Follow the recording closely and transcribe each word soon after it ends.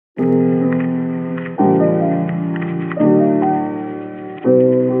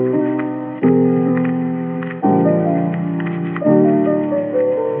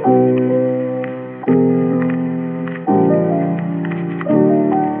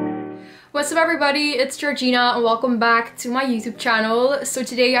What's up everybody, it's Giorgina and welcome back to my YouTube channel. So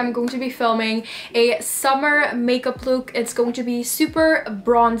today I'm going to be filming a summer makeup look. It's going to be super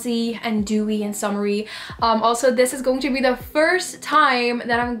bronzy and dewy and summery. Also, this is going to be the first time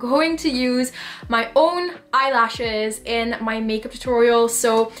that I'm going to use my own eyelashes in my makeup tutorial.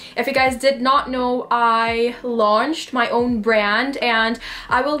 So if you guys did not know, I launched my own brand and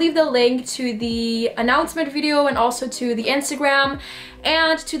I will leave the link to the announcement video and also to the Instagram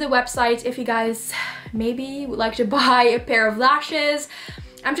and to the website if you guys maybe would like to buy a pair of lashes.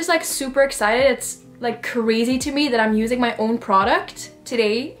 I'm just like super excited. It's like crazy to me that I'm using my own product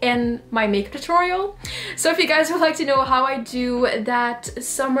today in my makeup tutorial. So if you guys would like to know how I do that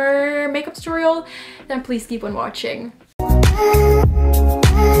summer makeup tutorial, then please keep on watching.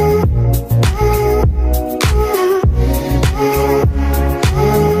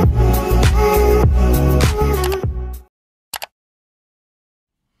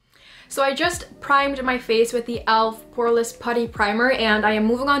 So I just primed my face with the e.l.f. Poreless Putty Primer and I am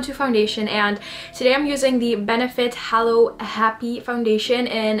moving on to foundation, and today I'm using the Benefit Halo Happy Foundation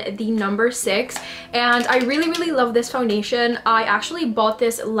in the number 6, and I really love this foundation. I actually bought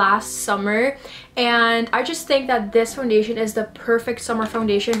this last summer and I just think that this foundation is the perfect summer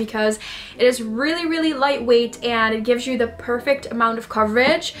foundation because it is really lightweight and it gives you the perfect amount of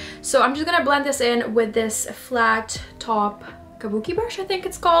coverage. So I'm just gonna blend this in with this flat top kabuki brush, I think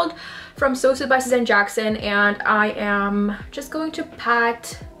it's called, from So Sooth by Susan Jackson, and I am just going to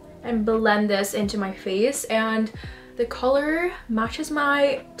pat and blend this into my face, and the color matches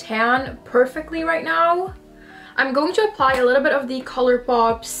my tan perfectly right now. I'm going to apply a little bit of the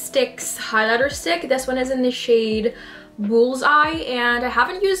Colourpop Stix highlighter stick. This one is in the shade Bullseye, and I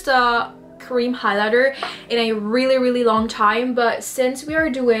haven't used a cream highlighter in a really long time, but since we are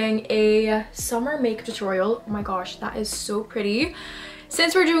doing a summer makeup tutorial, oh my gosh, that is so pretty.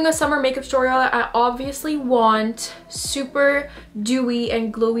 Since we're doing a summer makeup tutorial, I obviously want super dewy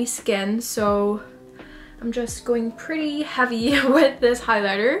and glowy skin, so I'm just going pretty heavy with this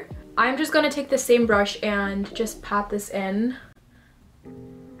highlighter. I'm just gonna take the same brush and just pat this in.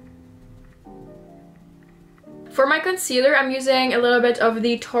 For my concealer, I'm using a little bit of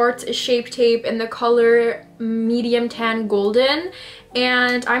the Tarte Shape Tape in the color Medium Tan Golden,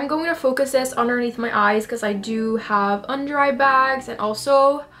 and I'm going to focus this underneath my eyes because I do have under eye bags and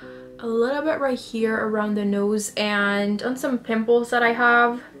also a little bit right here around the nose and on some pimples that I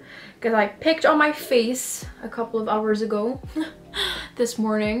have because I picked on my face a couple of hours ago this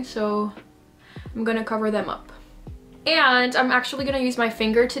morning, so I'm gonna cover them up. And I'm actually gonna use my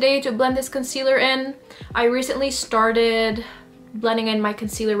finger today to blend this concealer in. I recently started blending in my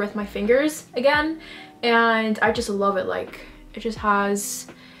concealer with my fingers again, and I just love it. Like, it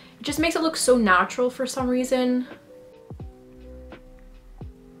just makes it look so natural for some reason.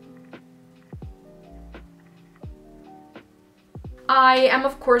 I am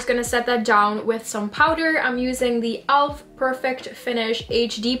of course gonna set that down with some powder. I'm using the e.l.f. Perfect Finish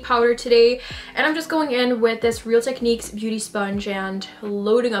HD powder today, and I'm just going in with this Real Techniques beauty sponge and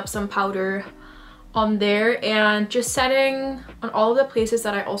loading up some powder on there and just setting on all of the places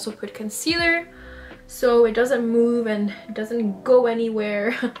that I also put concealer so it doesn't move and it doesn't go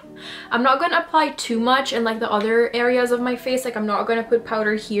anywhere. I'm not gonna apply too much in like the other areas of my face. Like, I'm not gonna put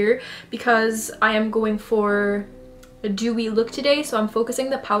powder here because I am going for a dewy look today, so I'm focusing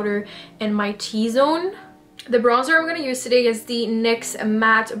the powder in my T-zone. The bronzer I'm going to use today is the NYX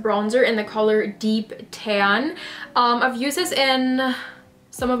Matte Bronzer in the color Deep Tan. I've used this in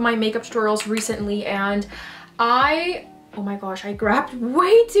some of my makeup tutorials recently, and oh my gosh, I grabbed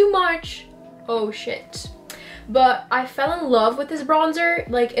way too much. Oh shit. But I fell in love with this bronzer.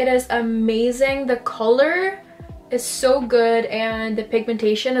 Like, it is amazing. The color is so good and the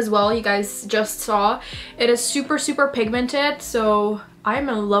pigmentation as well, you guys just saw. It is super pigmented, so I'm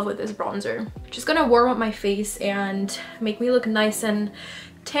in love with this bronzer. Just gonna warm up my face and make me look nice and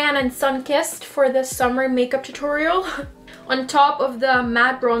tan and sun-kissed for this summer makeup tutorial. On top of the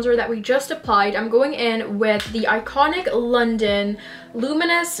matte bronzer that we just applied, I'm going in with the iconic London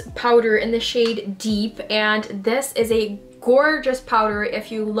Luminous powder in the shade Deep, and this is a gorgeous powder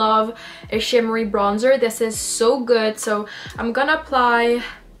if you love a shimmery bronzer. This is so good, so I'm gonna apply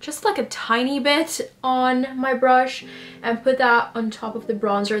just like a tiny bit on my brush and put that on top of the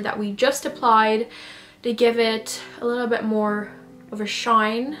bronzer that we just applied to give it a little bit more of a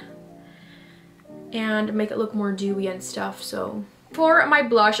shine and make it look more dewy and stuff. So for my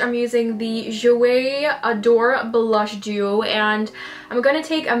blush, I'm using the Jouer Adore Blush Duo, and I'm gonna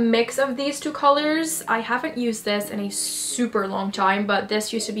take a mix of these two colors. I haven't used this in a super long time, but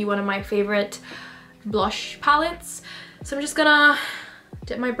this used to be one of my favorite blush palettes. So I'm just gonna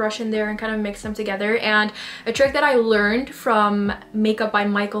dip my brush in there and kind of mix them together. And a trick that I learned from Makeup by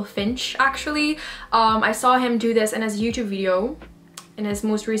Michael Finch, actually, I saw him do this in his YouTube video, in his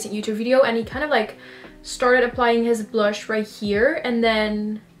most recent YouTube video, and he kind of like started applying his blush right here and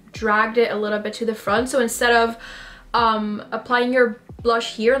then dragged it a little bit to the front. So instead of applying your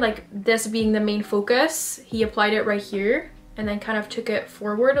blush here, like this being the main focus, he applied it right here and then kind of took it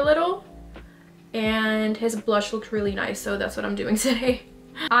forward a little, and his blush looked really nice. So that's what I'm doing today.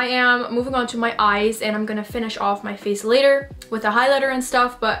 I am moving on to my eyes, and I'm gonna finish off my face later with a highlighter and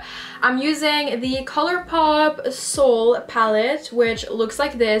stuff, but I'm using the Colourpop Soul palette, which looks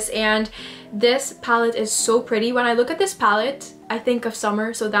like this, and this palette is so pretty. When I look at this palette, I think of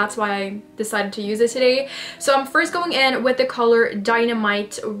summer, so that's why I decided to use it today. So I'm first going in with the color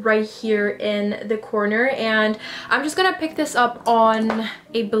Dynamite right here in the corner, and I'm just gonna pick this up on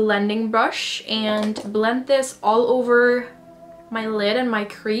a blending brush and blend this all over my lid and my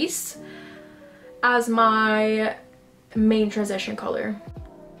crease as my main transition color.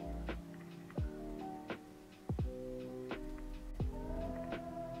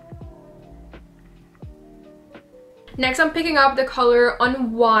 Next, I'm picking up the color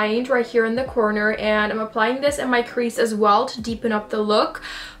Unwind right here in the corner, and I'm applying this in my crease as well to deepen up the look.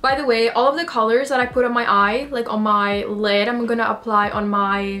 By the way, all of the colors that I put on my eye, like on my lid, I'm gonna apply on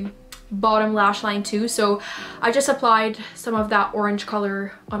my bottom lash line too. So I just applied some of that orange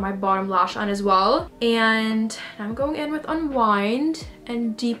color on my bottom lash line as well, and I'm going in with Unwind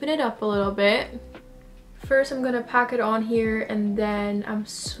and deepen it up a little bit. First, I'm gonna pack it on here, and then I'm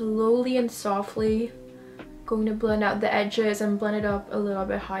slowly and softly going to blend out the edges and blend it up a little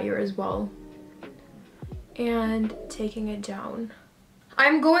bit higher as well, and taking it down.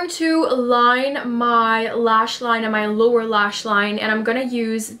 I'm going to line my lash line and my lower lash line, and I'm gonna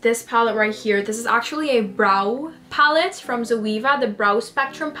use this palette right here. This is actually a brow palette from Zoeva, the Brow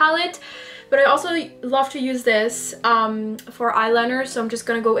Spectrum palette, but I also love to use this for eyeliner, so I'm just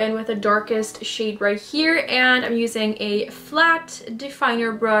gonna go in with the darkest shade right here, and I'm using a flat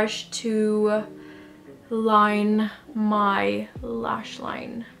definer brush to line my lash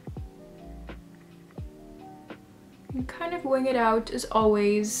line. And kind of wing it out as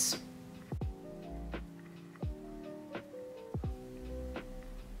always.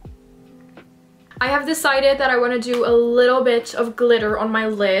 I have decided that I want to do a little bit of glitter on my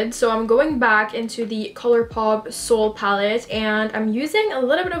lid, so I'm going back into the Colourpop Soul palette, and I'm using a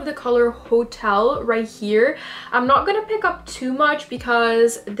little bit of the color Hotel right here. I'm not going to pick up too much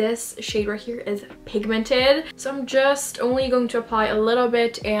because this shade right here is pigmented, so I'm just only going to apply a little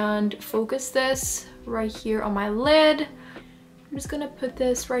bit and focus this right here on my lid. I'm just gonna put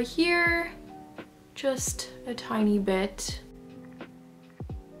this right here, just a tiny bit.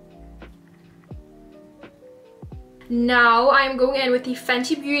 Now I'm going in with the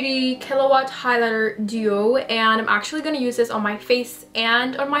Fenty Beauty Kilowatt Highlighter Duo, and I'm actually going to use this on my face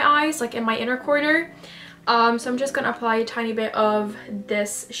and on my eyes, like in my inner corner. So I'm just going to apply a tiny bit of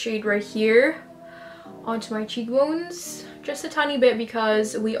this shade right here onto my cheekbones. Just a tiny bit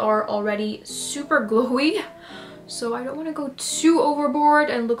because we are already super glowy. So I don't want to go too overboard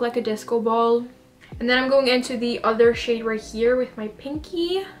and look like a disco ball. And then I'm going into the other shade right here with my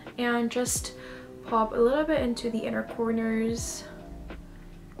pinky and just pop a little bit into the inner corners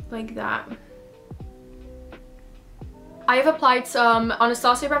like that. I have applied some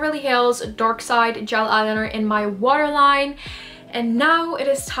Anastasia Beverly Hills Dark Side Gel Eyeliner in my waterline, and now it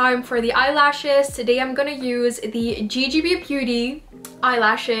is time for the eyelashes. Today I'm gonna use the Gigibee Beauty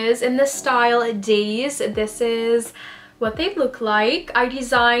eyelashes in the style Daze. This is what they look like. I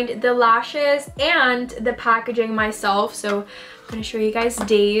designed the lashes and the packaging myself, so I'm gonna show you guys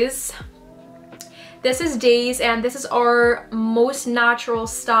Daze. This is Daze, and this is our most natural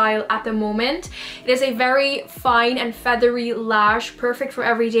style at the moment. It is a very fine and feathery lash, perfect for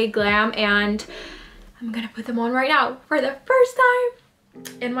everyday glam, and I'm gonna put them on right now for the first time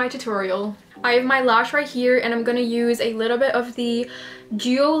in my tutorial. I have my lash right here, and I'm gonna use a little bit of the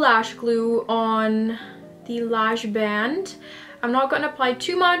Duo Lash Glue on the lash band. I'm not gonna apply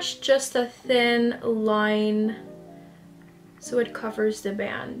too much, just a thin line so it covers the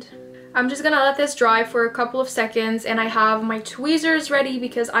band. I'm just gonna let this dry for a couple of seconds, and I have my tweezers ready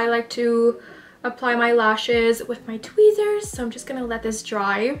because I like to apply my lashes with my tweezers. So I'm just gonna let this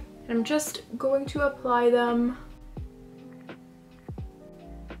dry, and I'm just going to apply them.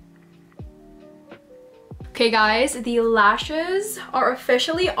 Okay guys, the lashes are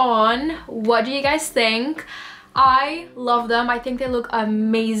officially on. What do you guys think? I love them. I think they look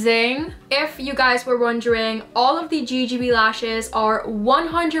amazing. If you guys were wondering, all of the Gigibee lashes are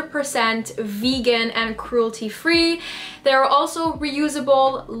 100% vegan and cruelty-free. They're also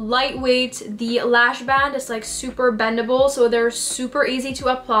reusable, lightweight. The lash band is like super bendable, so they're super easy to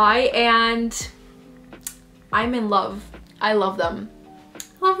apply, and I'm in love. I love them.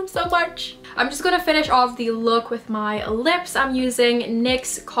 I love them so much. I'm just gonna finish off the look with my lips. I'm using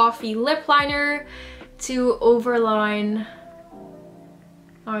NYX Coffee Lip Liner to overline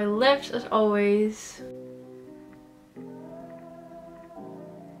my lips as always.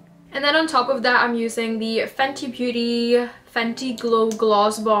 And then on top of that, I'm using the Fenty Beauty Fenty Glow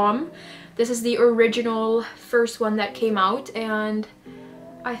Gloss Bomb. This is the original first one that came out, and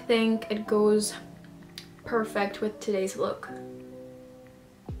I think it goes perfect with today's look.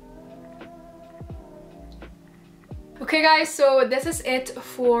 Okay guys, so this is it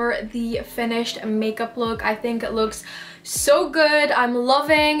for the finished makeup look. I think it looks so good. I'm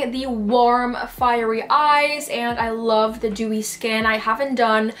loving the warm, fiery eyes, and I love the dewy skin. I haven't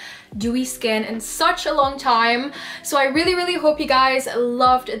done dewy skin in such a long time. So I really, really hope you guys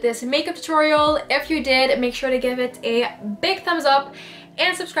loved this makeup tutorial. If you did, make sure to give it a big thumbs up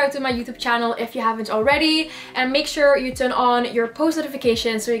and subscribe to my YouTube channel if you haven't already. And make sure you turn on your post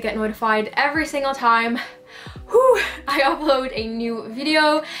notifications so you get notified every single time I upload a new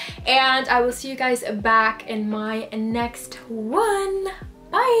video. And I will see you guys back in my next one.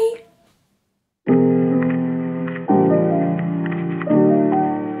 Bye!